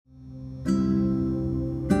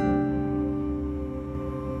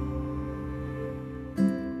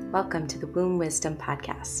Welcome to the Womb Wisdom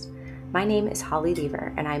Podcast. My name is Holly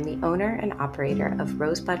Lever, and I'm the owner and operator of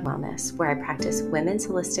Rosebud Wellness, where I practice women's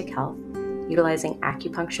holistic health utilizing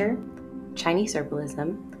acupuncture, Chinese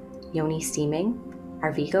herbalism, yoni steaming,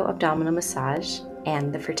 Arvigo abdominal massage,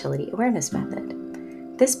 and the fertility awareness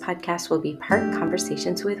method. This podcast will be part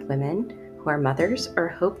conversations with women who are mothers or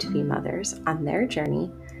hope to be mothers on their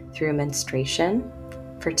journey through menstruation,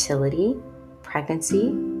 fertility,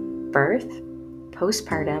 pregnancy, birth,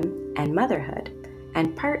 postpartum, and motherhood,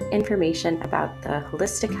 and part information about the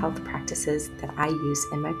holistic health practices that I use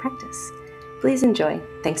in my practice. Please enjoy.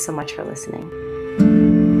 Thanks so much for listening.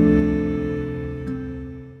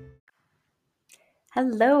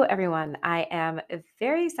 Hello, everyone. I am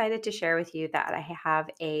very excited to share with you that I have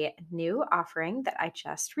a new offering that I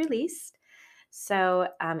just released. So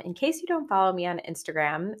in case you don't follow me on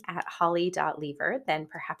Instagram at holly.lever, then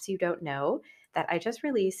perhaps you don't know that I just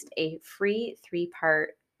released a free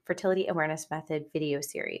 3-part fertility awareness method video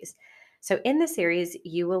series. So in the series,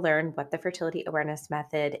 you will learn what the fertility awareness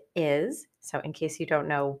method is. So in case you don't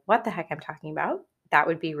know what the heck I'm talking about, that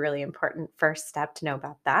would be really important first step to know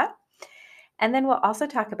about that. And then we'll also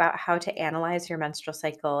talk about how to analyze your menstrual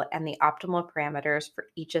cycle and the optimal parameters for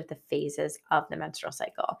each of the phases of the menstrual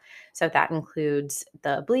cycle. So that includes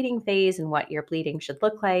the bleeding phase and what your bleeding should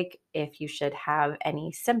look like. If you should have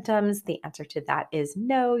any symptoms, the answer to that is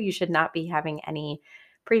no. You should not be having any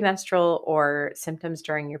premenstrual or symptoms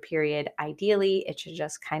during your period. Ideally, it should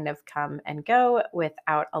just kind of come and go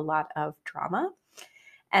without a lot of drama.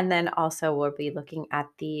 And then also we'll be looking at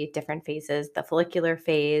the different phases, the follicular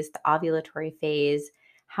phase, the ovulatory phase,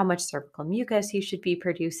 how much cervical mucus you should be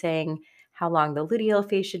producing, how long the luteal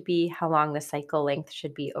phase should be, how long the cycle length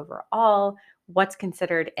should be overall, what's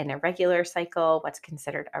considered an irregular cycle, what's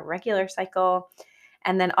considered a regular cycle,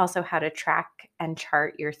 and then also how to track and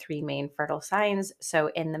chart your 3 main fertile signs. So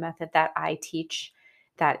in the method that I teach,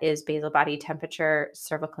 that is basal body temperature,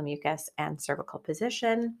 cervical mucus, and cervical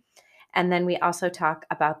position. And then we also talk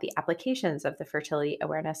about the applications of the fertility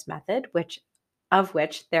awareness method, which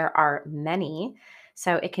there are many.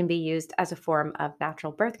 So it can be used as a form of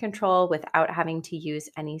natural birth control without having to use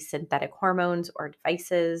any synthetic hormones or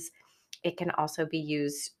devices. It can also be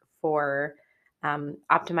used for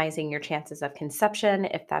optimizing your chances of conception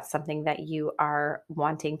if that's something that you are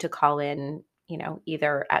wanting to call in,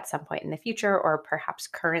 either at some point in the future or perhaps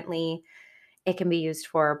currently. It can be used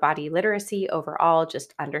for body literacy overall,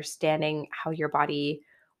 just understanding how your body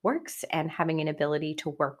works and having an ability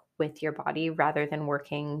to work with your body rather than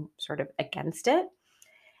working sort of against it.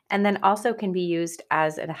 And then also can be used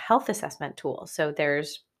as a health assessment tool. So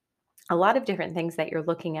there's a lot of different things that you're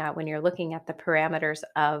looking at when you're looking at the parameters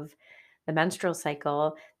of the menstrual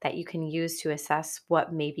cycle that you can use to assess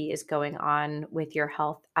what maybe is going on with your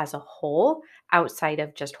health as a whole outside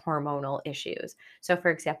of just hormonal issues. So,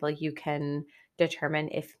 for example, you can determine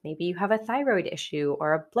if maybe you have a thyroid issue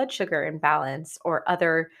or a blood sugar imbalance or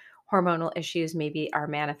other hormonal issues maybe are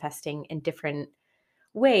manifesting in different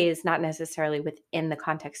ways, not necessarily within the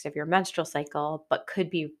context of your menstrual cycle, but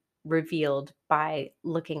could be revealed by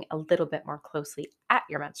looking a little bit more closely at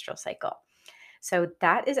your menstrual cycle. So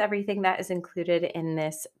that is everything that is included in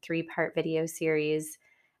this 3-part video series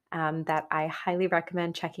that I highly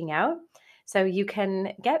recommend checking out. So you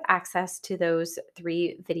can get access to those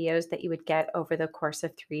 3 videos that you would get over the course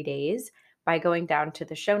of 3 days by going down to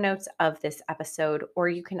the show notes of this episode, or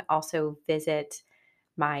you can also visit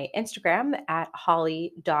my Instagram at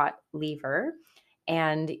holly.lever,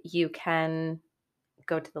 and you can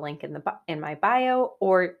go to the link in my bio,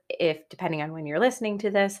 or if depending on when you're listening to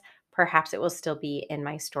this, perhaps it will still be in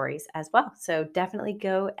my stories as well. So definitely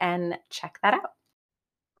go and check that out.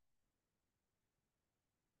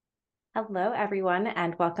 Hello, everyone,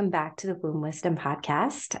 and welcome back to the Womb Wisdom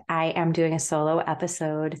Podcast. I am doing a solo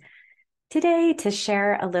episode today to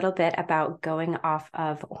share a little bit about going off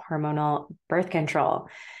of hormonal birth control.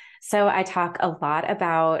 So I talk a lot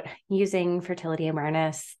about using fertility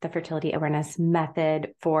awareness, the fertility awareness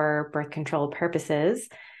method for birth control purposes.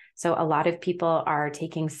 So a lot of people are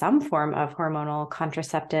taking some form of hormonal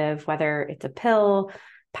contraceptive, whether it's a pill,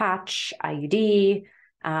 patch, IUD,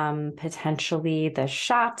 potentially the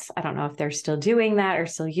shot. I don't know if they're still doing that or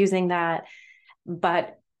still using that,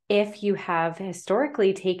 but if you have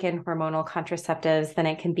historically taken hormonal contraceptives, then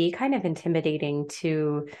it can be kind of intimidating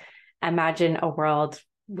to imagine a world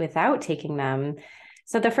without taking them.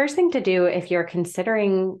 So the first thing to do if you're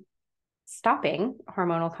considering stopping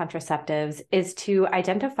hormonal contraceptives is to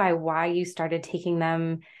identify why you started taking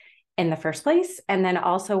them in the first place, and then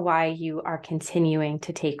also why you are continuing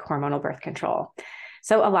to take hormonal birth control.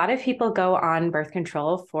 So a lot of people go on birth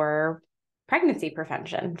control for pregnancy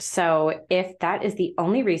prevention. So if that is the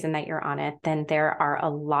only reason that you're on it, then there are a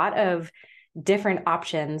lot of different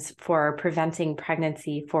options for preventing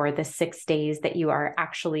pregnancy for the 6 days that you are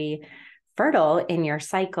actually fertile in your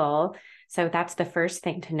cycle. So that's the first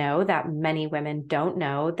thing to know that many women don't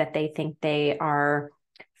know, that they think they are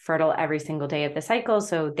fertile every single day of the cycle.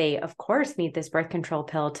 So they, of course, need this birth control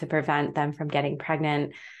pill to prevent them from getting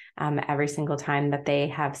pregnant every single time that they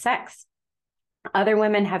have sex. Other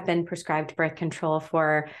women have been prescribed birth control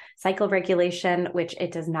for cycle regulation, which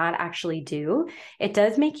it does not actually do. It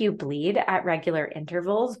does make you bleed at regular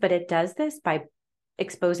intervals, but it does this by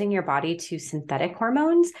exposing your body to synthetic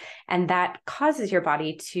hormones, and that causes your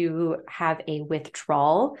body to have a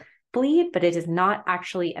withdrawal bleed, but it is not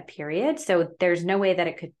actually a period. So there's no way that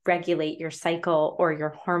it could regulate your cycle or your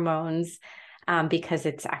hormones because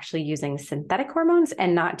it's actually using synthetic hormones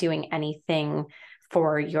and not doing anything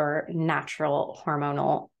for your natural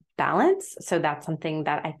hormonal balance. So that's something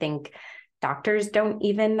that I think doctors don't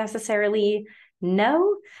even necessarily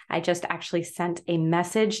know. I just actually sent a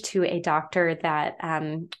message to a doctor that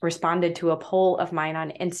responded to a poll of mine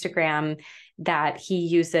on Instagram that he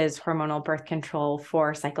uses hormonal birth control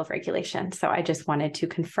for cycle regulation. So I just wanted to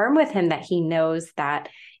confirm with him that he knows that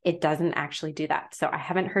it doesn't actually do that. So I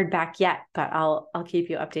haven't heard back yet, but I'll keep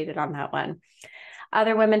you updated on that one.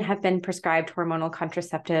 Other women have been prescribed hormonal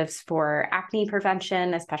contraceptives for acne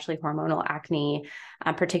prevention, especially hormonal acne,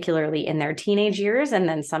 particularly in their teenage years. And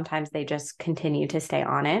then sometimes they just continue to stay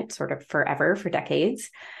on it sort of forever, for decades.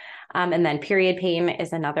 And then period pain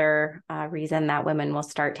is another reason that women will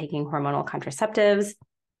start taking hormonal contraceptives.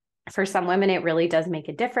 For some women, it really does make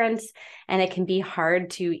a difference, and it can be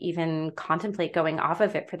hard to even contemplate going off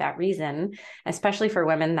of it for that reason, especially for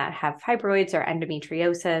women that have fibroids or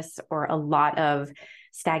endometriosis or a lot of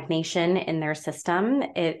stagnation in their system.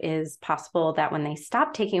 It is possible that when they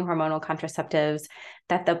stop taking hormonal contraceptives,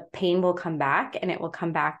 that the pain will come back, and it will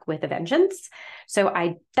come back with a vengeance. So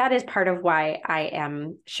that is part of why I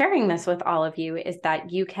am sharing this with all of you, is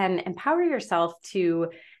that you can empower yourself to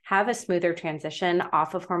have a smoother transition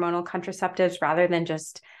off of hormonal contraceptives rather than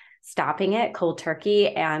just stopping it cold turkey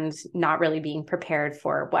and not really being prepared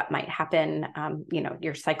for what might happen.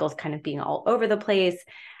 Your cycles kind of being all over the place,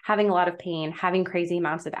 having a lot of pain, having crazy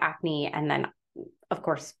amounts of acne, and then, of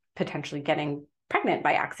course, potentially getting pregnant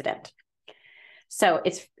by accident. So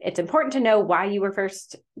it's important to know why you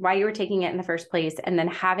were taking it in the first place, and then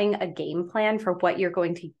having a game plan for what you're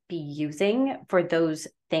going to be using for those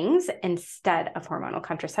things instead of hormonal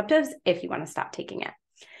contraceptives if you want to stop taking it.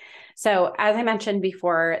 So as I mentioned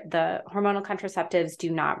before, the hormonal contraceptives do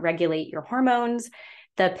not regulate your hormones.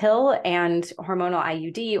 The pill and hormonal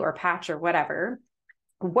IUD or patch or whatever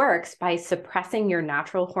works by suppressing your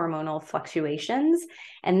natural hormonal fluctuations,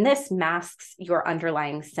 and this masks your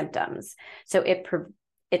underlying symptoms. So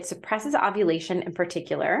it suppresses ovulation in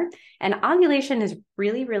particular, and ovulation is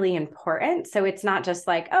really, really important. So it's not just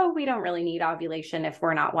like, oh, we don't really need ovulation if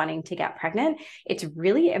we're not wanting to get pregnant. It's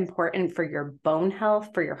really important for your bone health,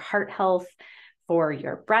 for your heart health, for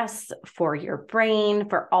your breasts, for your brain,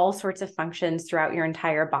 for all sorts of functions throughout your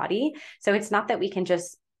entire body. So it's not that we can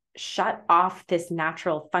just shut off this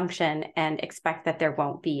natural function and expect that there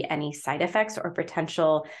won't be any side effects or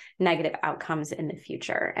potential negative outcomes in the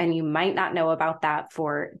future. And you might not know about that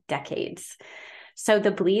for decades. So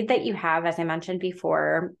the bleed that you have, as I mentioned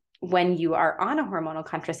before, when you are on a hormonal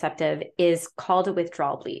contraceptive is called a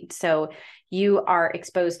withdrawal bleed. So you are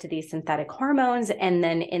exposed to these synthetic hormones. And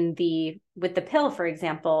then with the pill, for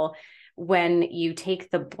example, when you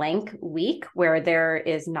take the blank week where there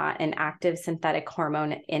is not an active synthetic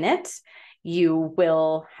hormone in it, you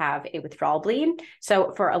will have a withdrawal bleed.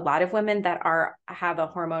 So for a lot of women that have a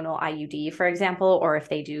hormonal IUD, for example, or if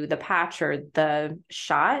they do the patch or the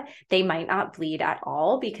shot, they might not bleed at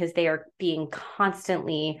all because they are being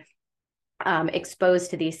constantly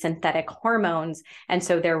exposed to these synthetic hormones. And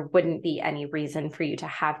so there wouldn't be any reason for you to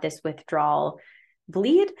have this withdrawal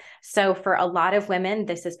bleed. So for a lot of women,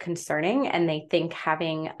 this is concerning, and they think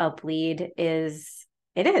having a bleed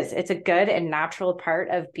it's a good and natural part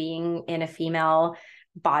of being in a female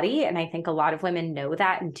body. And I think a lot of women know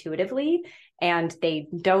that intuitively, and they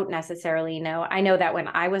don't necessarily know. I know that when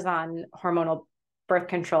I was on hormonal birth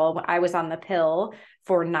control, I was on the pill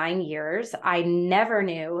for 9 years. I never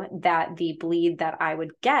knew that the bleed that I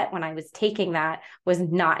would get when I was taking that was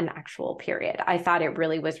not an actual period. I thought it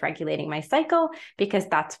really was regulating my cycle because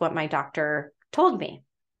that's what my doctor told me.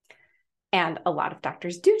 And a lot of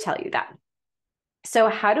doctors do tell you that. So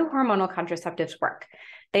how do hormonal contraceptives work?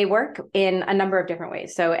 They work in a number of different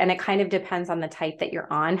ways. And it kind of depends on the type that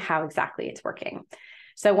you're on, how exactly it's working.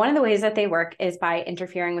 So one of the ways that they work is by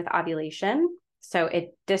interfering with ovulation. So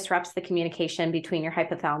it disrupts the communication between your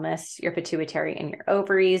hypothalamus, your pituitary, and your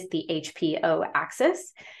ovaries, the HPO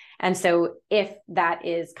axis. And so if that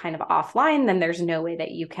is kind of offline, then there's no way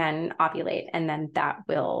that you can ovulate, and then that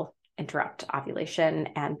will interrupt ovulation,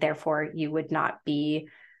 and therefore you would not be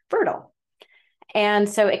fertile. And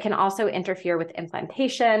so it can also interfere with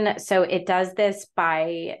implantation. So it does this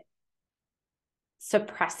by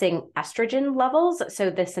suppressing estrogen levels.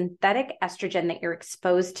 So the synthetic estrogen that you're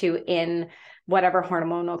exposed to in whatever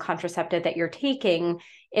hormonal contraceptive that you're taking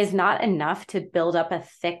is not enough to build up a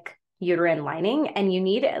thick uterine lining. And you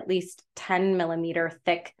need at least 10 millimeter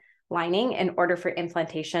thick lining in order for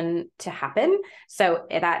implantation to happen. So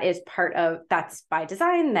that's by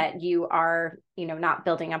design, that you are, not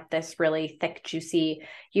building up this really thick, juicy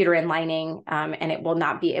uterine lining, and it will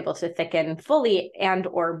not be able to thicken fully and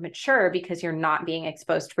or mature because you're not being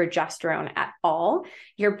exposed to progesterone at all.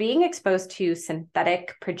 You're being exposed to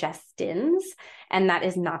synthetic progestins, and that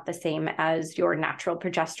is not the same as your natural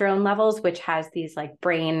progesterone levels, which has these like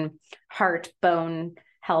brain, heart, bone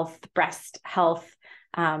health, breast health,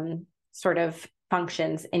 sort of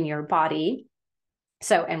functions in your body.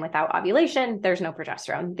 So, and without ovulation, there's no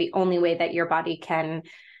progesterone. The only way that your body can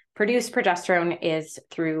produce progesterone is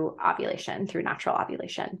through ovulation, through natural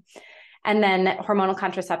ovulation. And then hormonal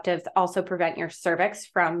contraceptives also prevent your cervix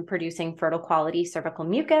from producing fertile quality cervical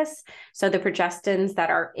mucus. So the progestins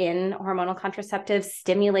that are in hormonal contraceptives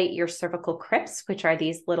stimulate your cervical crypts, which are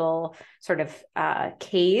these little sort of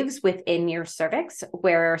caves within your cervix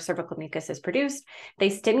where cervical mucus is produced.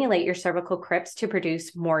 They stimulate your cervical crypts to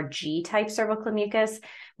produce more G-type cervical mucus,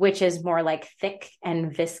 which is more like thick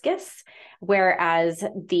and viscous, whereas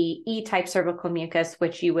the E-type cervical mucus,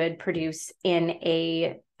 which you would produce in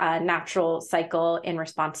a natural cycle in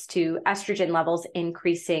response to estrogen levels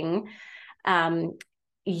increasing,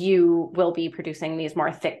 you will be producing these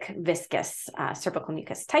more thick, viscous cervical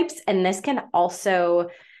mucus types. And this can also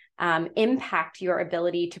impact your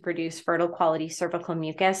ability to produce fertile quality cervical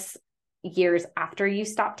mucus years after you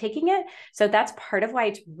stop taking it. So that's part of why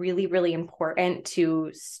it's really, really important to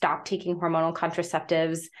stop taking hormonal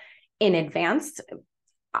contraceptives in advance,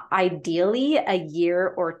 ideally a year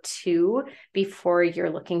or two before you're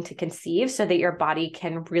looking to conceive, so that your body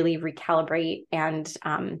can really recalibrate and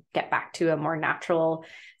get back to a more natural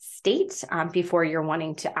state before you're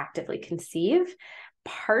wanting to actively conceive.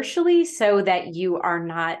 Partially so that you are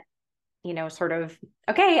not, sort of,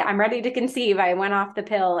 okay, I'm ready to conceive. I went off the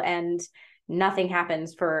pill and nothing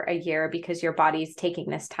happens for a year because your body's taking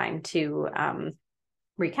this time to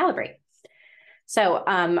recalibrate. So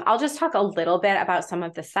I'll just talk a little bit about some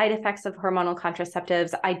of the side effects of hormonal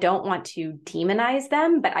contraceptives. I don't want to demonize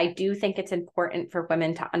them, but I do think it's important for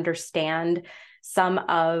women to understand some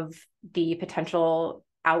of the potential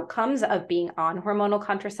outcomes of being on hormonal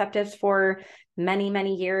contraceptives for many,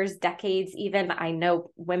 many years, decades even. I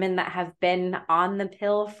know women that have been on the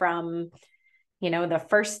pill from the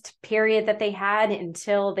first period that they had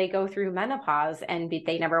until they go through menopause, and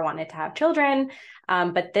they never wanted to have children.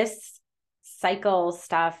 But this cycle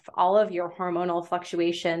stuff, all of your hormonal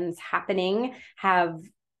fluctuations happening have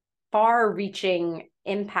far-reaching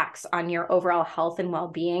impacts on your overall health and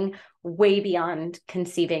well-being, way beyond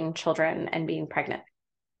conceiving children and being pregnant.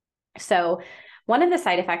 So one of the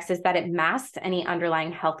side effects is that it masks any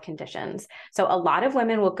underlying health conditions. So a lot of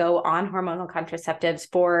women will go on hormonal contraceptives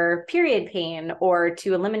for period pain, or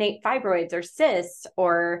to eliminate fibroids or cysts,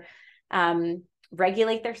 or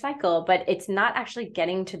regulate their cycle, but it's not actually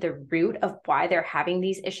getting to the root of why they're having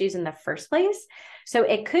these issues in the first place. So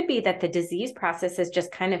it could be that the disease process is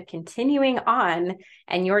just kind of continuing on,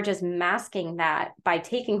 and you're just masking that by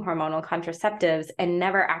taking hormonal contraceptives and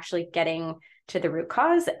never actually getting to the root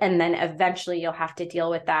cause. And then eventually you'll have to deal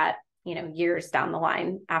with that, years down the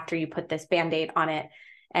line after you put this Band-Aid on it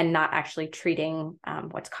and not actually treating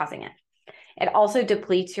what's causing it. It also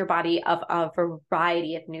depletes your body of a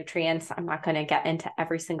variety of nutrients. I'm not going to get into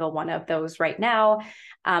every single one of those right now,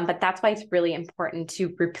 but that's why it's really important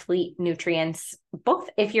to replete nutrients. Both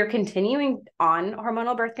if you're continuing on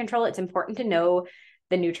hormonal birth control, it's important to know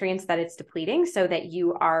the nutrients that it's depleting so that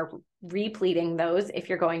you are repleting those if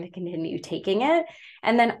you're going to continue taking it.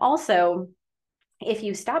 And then also, if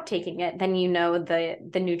you stop taking it, then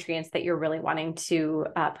the nutrients that you're really wanting to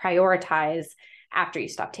prioritize after you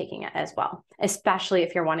stop taking it as well, especially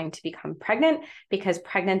if you're wanting to become pregnant, because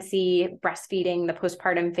pregnancy, breastfeeding, the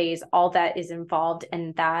postpartum phase, all that is involved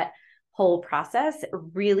in that whole process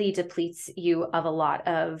really depletes you of a lot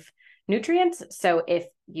of nutrients. So if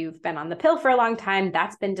you've been on the pill for a long time,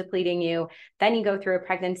 that's been depleting you. Then you go through a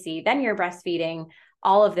pregnancy, then you're breastfeeding.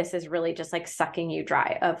 all of this is really just like sucking you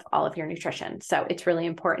dry of all of your nutrition. So it's really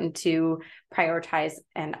important to prioritize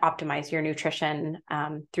and optimize your nutrition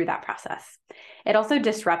through that process. It also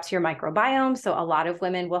disrupts your microbiome. So a lot of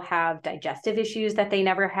women will have digestive issues that they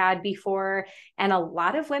never had before. And a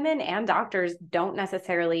lot of women and doctors don't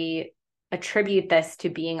necessarily attribute this to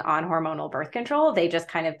being on hormonal birth control. They just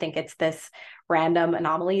kind of think it's this random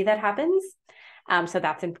anomaly that happens. So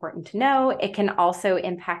that's important to know. It can also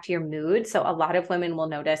impact your mood. So a lot of women will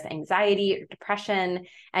notice anxiety or depression,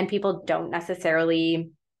 and people don't necessarily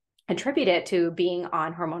attribute it to being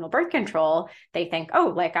on hormonal birth control. They think,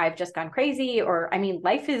 oh, like I've just gone crazy, or I mean,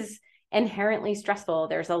 life is inherently stressful.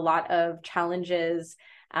 There's a lot of challenges,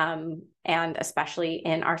 and especially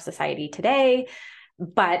in our society today.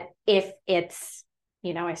 But if it's,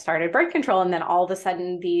 I started birth control and then all of a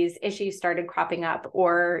sudden these issues started cropping up,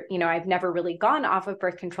 or, I've never really gone off of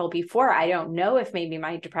birth control before, I don't know if maybe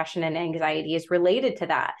my depression and anxiety is related to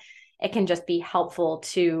that. It can just be helpful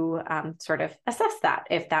to sort of assess that,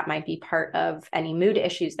 if that might be part of any mood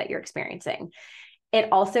issues that you're experiencing. It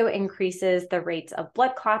also increases the rates of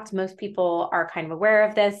blood clots. Most people are kind of aware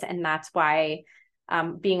of this, and that's why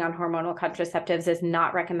being on hormonal contraceptives is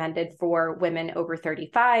not recommended for women over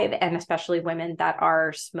 35, and especially women that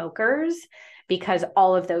are smokers, because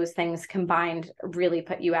all of those things combined really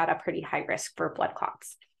put you at a pretty high risk for blood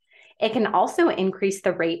clots. It can also increase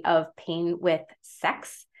the rate of pain with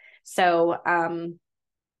sex. So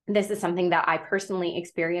this is something that I personally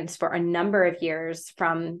experienced for a number of years,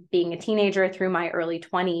 from being a teenager through my early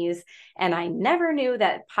 20s. And I never knew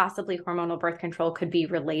that possibly hormonal birth control could be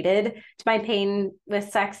related to my pain with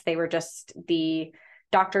sex. The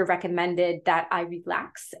doctor recommended that I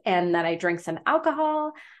relax and that I drink some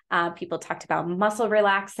alcohol. People talked about muscle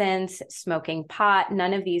relaxants, smoking pot.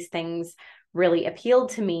 None of these things really appealed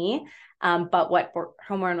to me. But what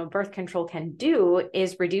hormonal birth control can do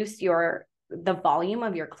is reduce the volume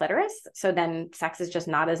of your clitoris. So then sex is just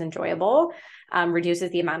not as enjoyable,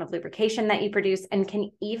 reduces the amount of lubrication that you produce, and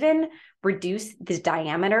can even reduce the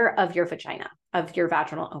diameter of your vagina, of your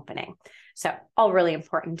vaginal opening. So all really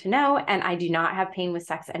important to know. And I do not have pain with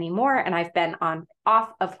sex anymore. And I've been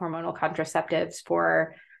off of hormonal contraceptives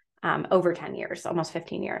for over 10 years, almost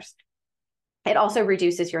 15 years. It also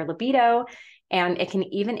reduces your libido, and it can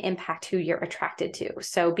even impact who you're attracted to.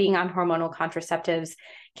 So being on hormonal contraceptives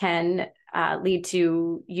can lead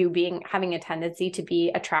to you having a tendency to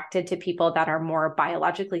be attracted to people that are more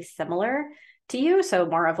biologically similar to you. So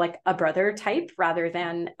more of like a brother type rather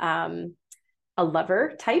than a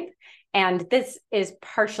lover type. And this is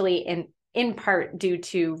partially in part due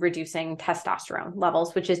to reducing testosterone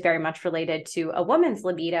levels, which is very much related to a woman's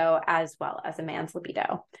libido as well as a man's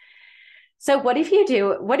libido. So what do you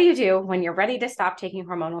do when you're ready to stop taking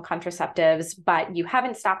hormonal contraceptives, but you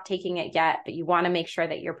haven't stopped taking it yet, but you want to make sure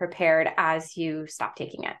that you're prepared as you stop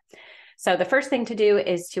taking it? So the first thing to do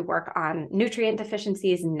is to work on nutrient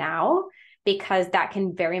deficiencies now, because that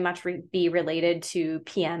can very much be related to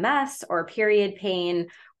PMS or period pain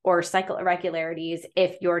or cycle irregularities.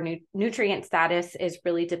 If your nutrient status is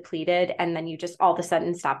really depleted and then you just all of a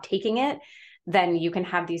sudden stop taking it, then you can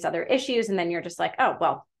have these other issues. And then you're just like, oh,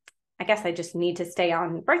 well, I guess I just need to stay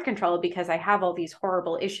on birth control because I have all these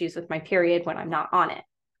horrible issues with my period when I'm not on it.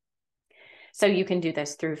 So you can do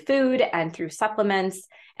this through food and through supplements.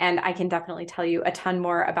 And I can definitely tell you a ton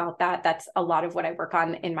more about that. That's a lot of what I work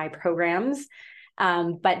on in my programs.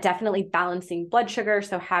 But definitely balancing blood sugar.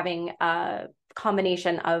 So having a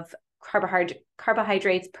combination of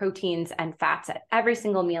carbohydrates, proteins, and fats at every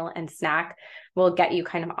single meal and snack will get you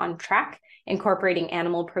kind of on track. Incorporating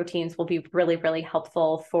animal proteins will be really, really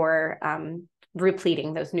helpful for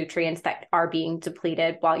repleting those nutrients that are being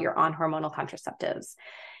depleted while you're on hormonal contraceptives.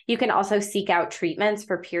 You can also seek out treatments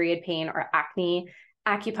for period pain or acne.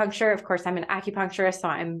 Acupuncture, of course, I'm an acupuncturist, so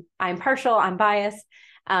I'm partial, I'm biased,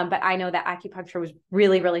 but I know that acupuncture was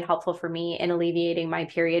really, really helpful for me in alleviating my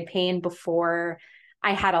period pain before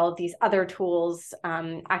I had all of these other tools.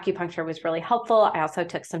 Acupuncture was really helpful. I also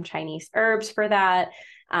took some Chinese herbs for that.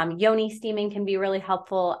 Yoni steaming can be really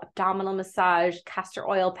helpful, abdominal massage, castor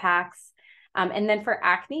oil packs. And then for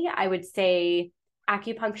acne, I would say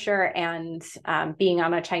acupuncture and being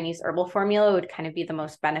on a Chinese herbal formula would kind of be the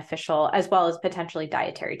most beneficial, as well as potentially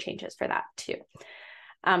dietary changes for that too.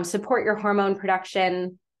 Support your hormone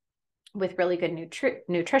production with really good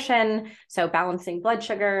nutrition. So balancing blood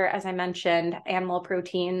sugar, as I mentioned, animal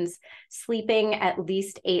proteins, sleeping at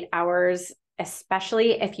least 8 hours,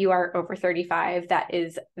 especially if you are over 35, that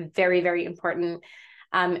is very, very important.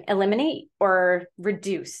 Eliminate or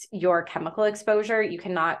reduce your chemical exposure. You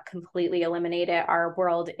cannot completely eliminate it. Our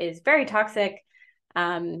world is very toxic.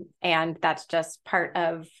 And that's just part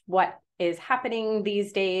of what is happening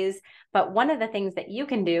these days. But one of the things that you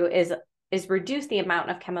can do is reduce the amount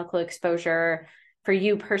of chemical exposure for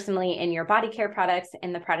you personally in your body care products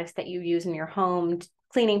and the products that you use in your home,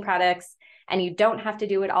 cleaning products. And you don't have to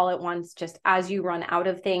do it all at once. Just as you run out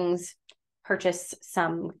of things, purchase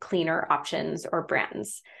some cleaner options or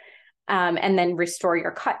brands. And then restore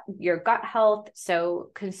your gut health.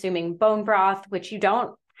 So consuming bone broth, which you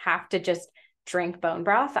don't have to just drink bone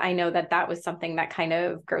broth. I know that was something that kind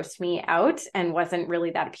of grossed me out and wasn't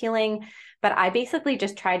really that appealing, but I basically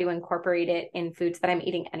just try to incorporate it in foods that I'm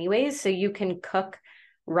eating anyways. So you can cook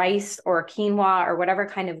rice or quinoa or whatever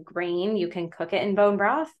kind of grain, you can cook it in bone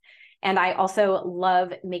broth. And I also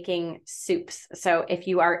love making soups. So if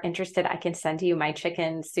you are interested, I can send you my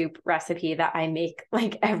chicken soup recipe that I make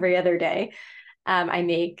like every other day. I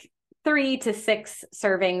make 3 to 6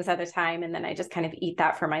 servings at a time, and then I just kind of eat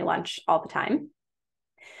that for my lunch all the time.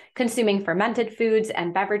 Consuming fermented foods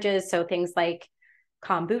and beverages, so things like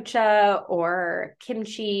kombucha or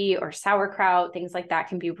kimchi or sauerkraut, things like that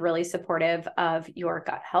can be really supportive of your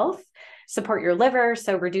gut health. Support your liver,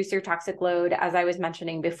 so reduce your toxic load, as I was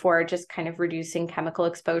mentioning before, just kind of reducing chemical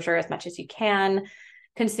exposure as much as you can.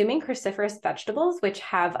 Consuming cruciferous vegetables, which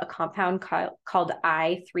have a compound called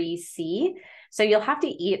I3C. So you'll have to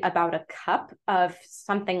eat about a cup of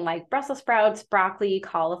something like Brussels sprouts, broccoli,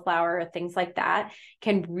 cauliflower, things like that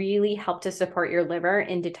can really help to support your liver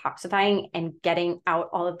in detoxifying and getting out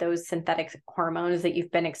all of those synthetic hormones that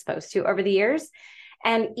you've been exposed to over the years.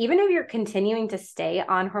 And even if you're continuing to stay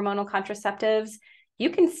on hormonal contraceptives, you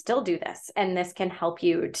can still do this. And this can help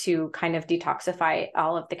you to kind of detoxify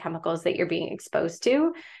all of the chemicals that you're being exposed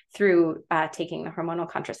to through taking the hormonal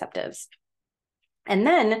contraceptives. And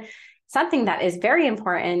then something that is very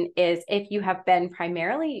important is if you have been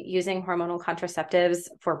primarily using hormonal contraceptives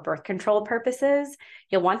for birth control purposes,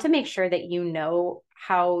 you'll want to make sure that you know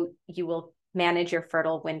how you will manage your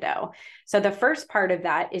fertile window. So the first part of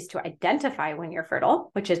that is to identify when you're fertile,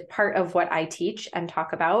 which is part of what I teach and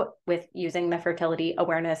talk about with using the fertility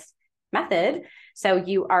awareness method. So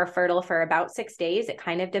you are fertile for about 6 days. It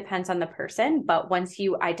kind of depends on the person, but once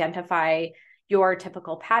you identify your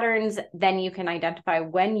typical patterns, then you can identify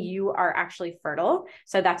when you are actually fertile.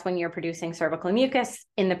 So that's when you're producing cervical mucus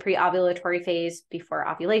in the pre-ovulatory phase before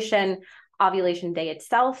ovulation. Ovulation day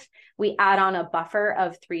itself, we add on a buffer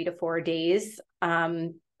of 3 to 4 days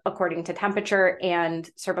according to temperature and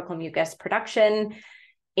cervical mucus production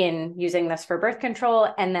in using this for birth control.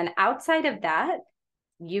 And then outside of that,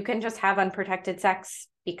 you can just have unprotected sex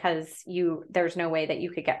because there's no way that you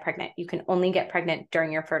could get pregnant. You can only get pregnant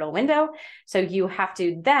during your fertile window. So you have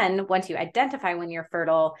to then, once you identify when you're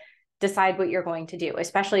fertile, decide what you're going to do,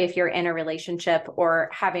 especially if you're in a relationship or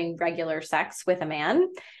having regular sex with a man.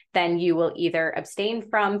 Then you will either abstain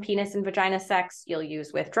from penis and vagina sex, you'll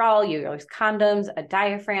use withdrawal, you'll use condoms, a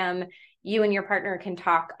diaphragm. You and your partner can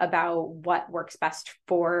talk about what works best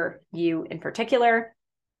for you in particular.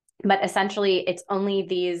 But essentially, it's only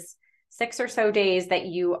these 6 or so days that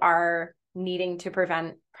you are needing to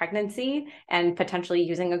prevent pregnancy and potentially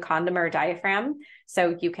using a condom or a diaphragm.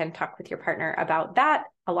 So you can talk with your partner about that.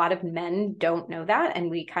 A lot of men don't know that, and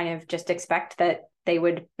we kind of just expect that they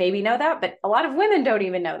would maybe know that, but a lot of women don't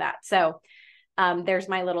even know that. So there's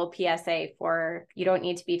my little PSA for you don't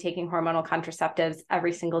need to be taking hormonal contraceptives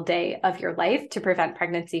every single day of your life to prevent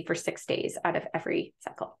pregnancy for 6 days out of every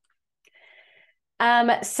cycle.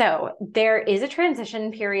 So there is a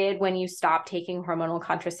transition period when you stop taking hormonal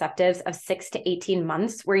contraceptives of 6 to 18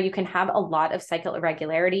 months where you can have a lot of cycle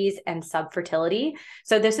irregularities and subfertility.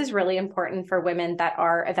 So this is really important for women that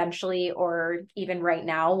are eventually or even right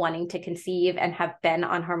now wanting to conceive and have been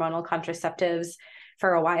on hormonal contraceptives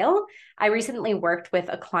for a while. I recently worked with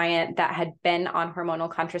a client that had been on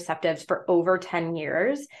hormonal contraceptives for over 10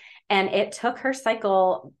 years. And it took her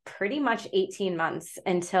cycle pretty much 18 months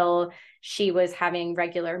until she was having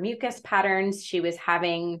regular mucus patterns. She was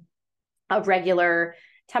having a regular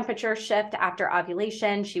temperature shift after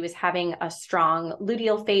ovulation. She was having a strong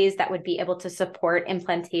luteal phase that would be able to support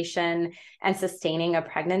implantation and sustaining a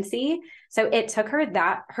pregnancy. So it took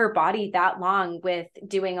her body that long with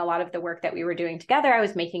doing a lot of the work that we were doing together. I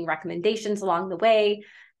was making recommendations along the way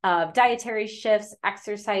of dietary shifts,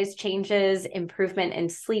 exercise changes, improvement in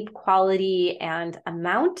sleep quality and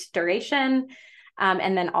amount, duration.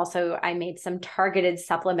 And then also I made some targeted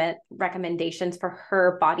supplement recommendations for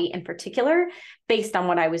her body in particular, based on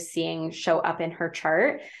what I was seeing show up in her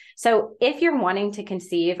chart. So if you're wanting to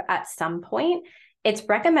conceive at some point, it's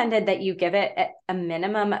recommended that you give it a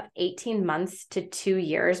minimum of 18 months to 2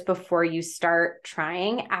 years before you start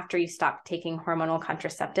trying after you stop taking hormonal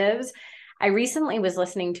contraceptives. I recently was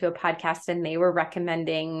listening to a podcast and they were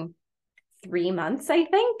recommending 3 months, I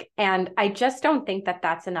think. And I just don't think that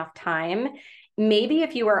that's enough time. Maybe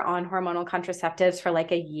if you were on hormonal contraceptives for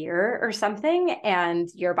like a year or something and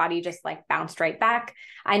your body just like bounced right back.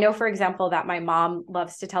 I know, for example, that my mom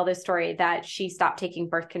loves to tell this story that she stopped taking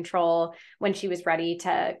birth control when she was ready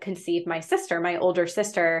to conceive my sister, my older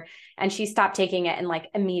sister, and she stopped taking it and like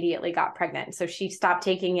immediately got pregnant. So she stopped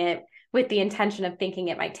taking it with the intention of thinking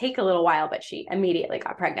it might take a little while, but she immediately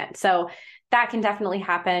got pregnant. So that can definitely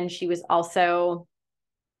happen. She was also,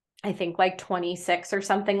 I think, like 26 or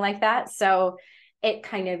something like that. So it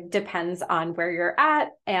kind of depends on where you're at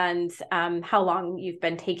and how long you've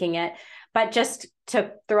been taking it. But just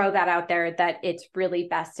to throw that out there, that it's really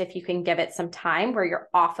best if you can give it some time where you're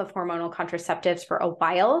off of hormonal contraceptives for a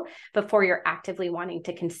while before you're actively wanting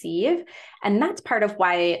to conceive. And that's part of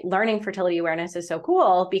why learning fertility awareness is so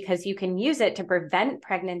cool, because you can use it to prevent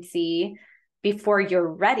pregnancy before you're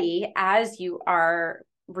ready, as you are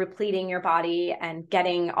repleting your body and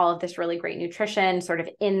getting all of this really great nutrition sort of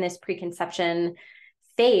in this preconception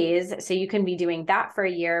phase. So you can be doing that for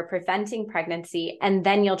a year, preventing pregnancy, and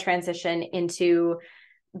then you'll transition into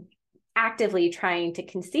actively trying to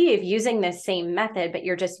conceive using this same method, but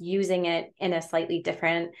you're just using it in a slightly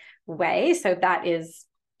different way. So that is,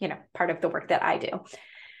 part of the work that I do.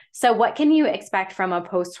 So what can you expect from a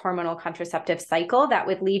post-hormonal contraceptive cycle that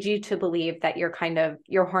would lead you to believe that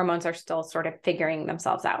your hormones are still sort of figuring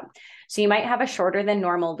themselves out? So you might have a shorter than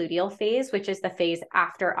normal luteal phase, which is the phase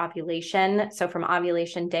after ovulation. So from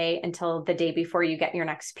ovulation day until the day before you get your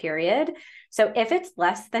next period. So if it's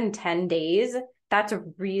less than 10 days, that's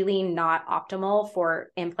really not optimal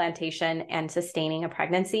for implantation and sustaining a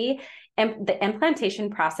pregnancy. And the implantation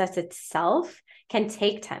process itself can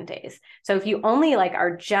take 10 days. So if you only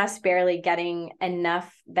are just barely getting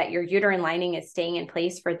enough that your uterine lining is staying in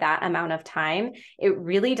place for that amount of time, it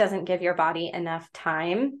really doesn't give your body enough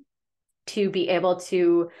time to be able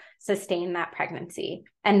to sustain that pregnancy.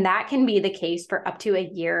 And that can be the case for up to a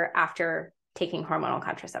year after taking hormonal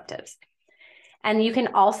contraceptives. And you can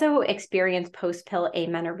also experience post-pill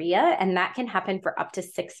amenorrhea, and that can happen for up to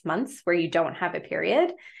 6 months where you don't have a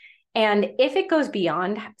period. And if it goes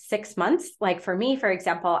beyond 6 months, like for me, for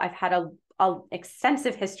example, I've had a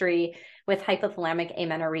extensive history with hypothalamic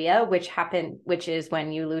amenorrhea, which is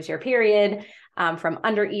when you lose your period from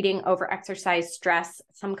undereating, overexercise, stress,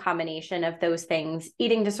 some combination of those things,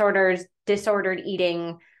 eating disorders, disordered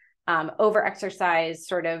eating, overexercise,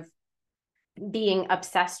 sort of being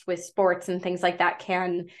obsessed with sports and things like that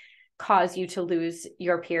can cause you to lose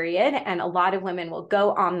your period. And a lot of women will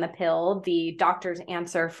go on the pill. The doctor's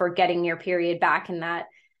answer for getting your period back in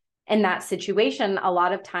that situation, a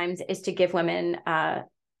lot of times, is to give women a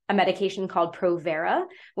medication called Provera,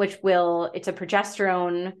 it's a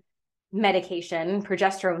progesterone medication,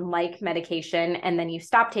 progesterone-like medication, and then you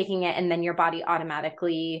stop taking it, and then your body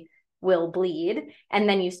automatically will bleed. And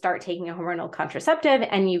then you start taking a hormonal contraceptive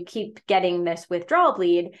and you keep getting this withdrawal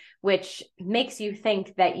bleed, which makes you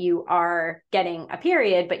think that you are getting a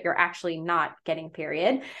period, but you're actually not getting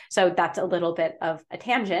period. So that's a little bit of a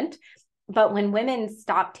tangent. But when women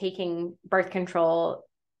stop taking birth control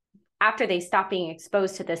after they stop being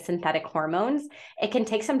exposed to the synthetic hormones, it can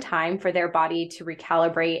take some time for their body to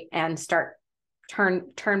recalibrate and start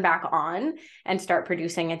turn back on and start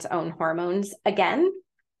producing its own hormones again.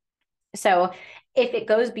 So if it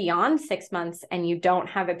goes beyond 6 months and you don't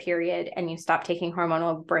have a period and you stop taking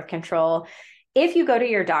hormonal birth control, if you go to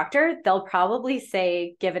your doctor, they'll probably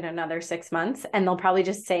say, give it another 6 months, and they'll probably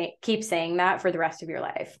just keep saying that for the rest of your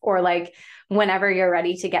life. Or whenever you're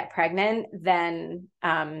ready to get pregnant, then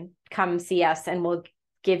come see us and we'll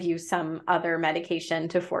give you some other medication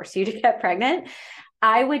to force you to get pregnant.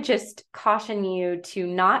 I would just caution you to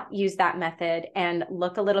not use that method and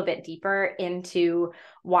look a little bit deeper into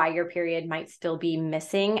why your period might still be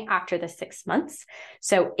missing after the 6 months.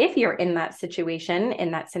 So if you're in that situation,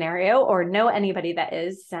 in that scenario, or know anybody that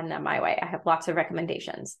is, send them my way. I have lots of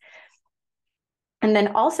recommendations. And then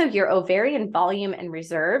also your ovarian volume and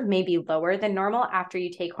reserve may be lower than normal after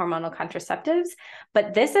you take hormonal contraceptives,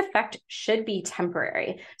 but this effect should be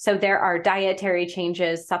temporary. So there are dietary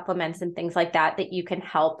changes, supplements, and things like that you can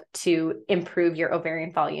help to improve your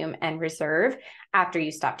ovarian volume and reserve after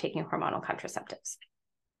you stop taking hormonal contraceptives.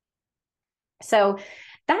 So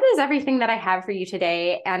that is everything that I have for you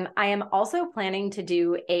today. And I am also planning to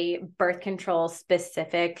do a birth control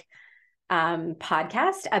specific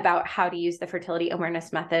podcast about how to use the fertility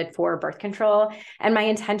awareness method for birth control. And my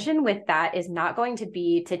intention with that is not going to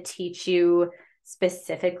be to teach you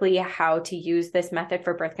specifically how to use this method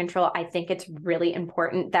for birth control. I think it's really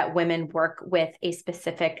important that women work with a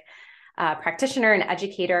specific practitioner, an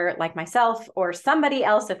educator like myself, or somebody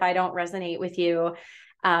else if I don't resonate with you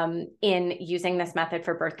in using this method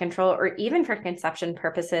for birth control or even for conception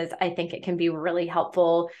purposes, I think it can be really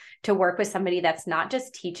helpful to work with somebody that's not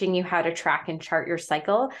just teaching you how to track and chart your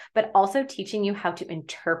cycle, but also teaching you how to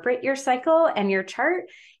interpret your cycle and your chart,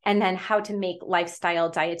 and then how to make lifestyle,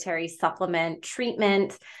 dietary, supplement,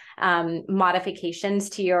 treatment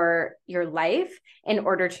modifications to your life in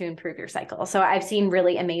order to improve your cycle. So I've seen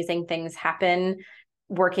really amazing things happen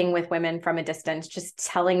working with women from a distance, just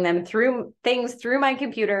telling them through things through my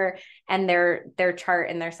computer, and their chart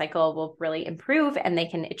and their cycle will really improve, and they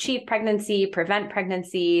can achieve pregnancy, prevent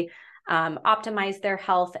pregnancy, optimize their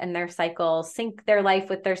health and their cycle, sync their life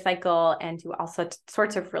with their cycle, and do all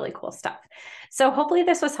sorts of really cool stuff. So hopefully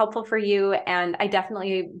this was helpful for you. And I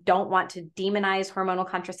definitely don't want to demonize hormonal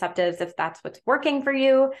contraceptives if that's what's working for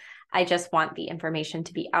you. I just want the information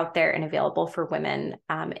to be out there and available for women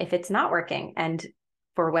if it's not working, and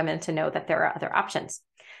for women to know that there are other options.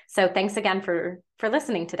 So thanks again for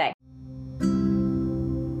listening today.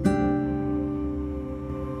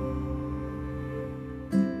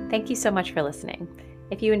 Thank you so much for listening.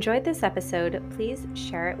 If you enjoyed this episode, please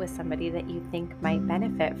share it with somebody that you think might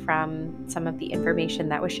benefit from some of the information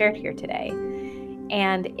that was shared here today.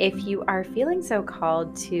 And if you are feeling so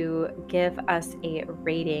called to give us a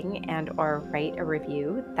rating and or write a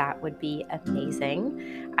review, that would be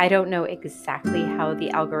amazing. I don't know exactly how the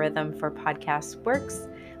algorithm for podcasts works,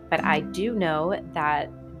 but I do know that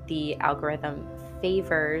the algorithm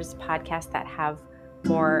favors podcasts that have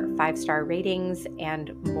more 5-star ratings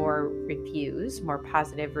and more reviews, more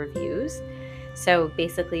positive reviews. So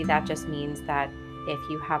basically that just means that if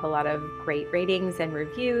you have a lot of great ratings and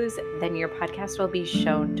reviews, then your podcast will be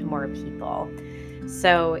shown to more people.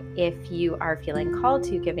 So if you are feeling called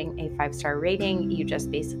to giving a 5-star rating, you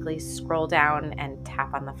just basically scroll down and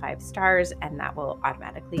tap on the 5 stars, and that will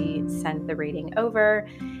automatically send the rating over.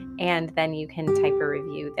 And then you can type a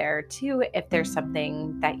review there too if there's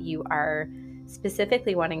something that you are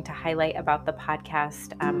specifically wanting to highlight about the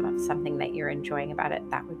podcast, something that you're enjoying about it.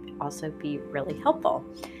 That would also be really helpful.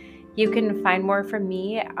 You can find more from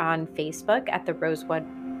me on Facebook at the Rosebud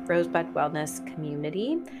Wellness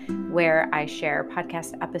Community, where I share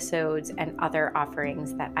podcast episodes and other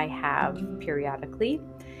offerings that I have periodically.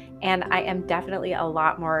 And I am definitely a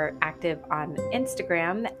lot more active on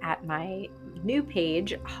Instagram at my new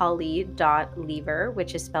page, holly.lever,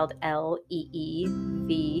 which is spelled Leever.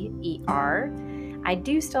 I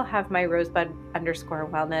do still have my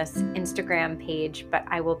Rosebud_Wellness Instagram page, but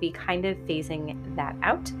I will be kind of phasing that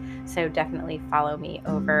out. So definitely follow me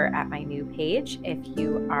over at my new page if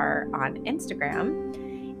you are on Instagram.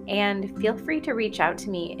 And feel free to reach out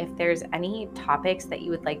to me if there's any topics that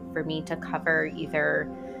you would like for me to cover, either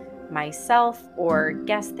myself or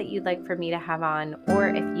guests that you'd like for me to have on, or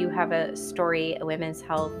if you have a story, a women's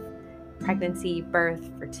health, pregnancy,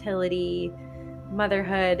 birth, fertility,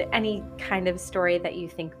 motherhood, any kind of story that you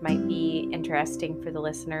think might be interesting for the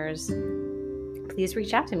listeners, please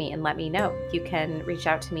reach out to me and let me know. You can reach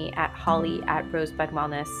out to me at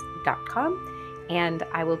holly@rosebudwellness.com, and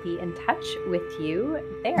I will be in touch with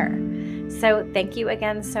you there. So thank you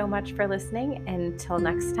again so much for listening. Until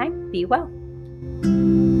next time, be well.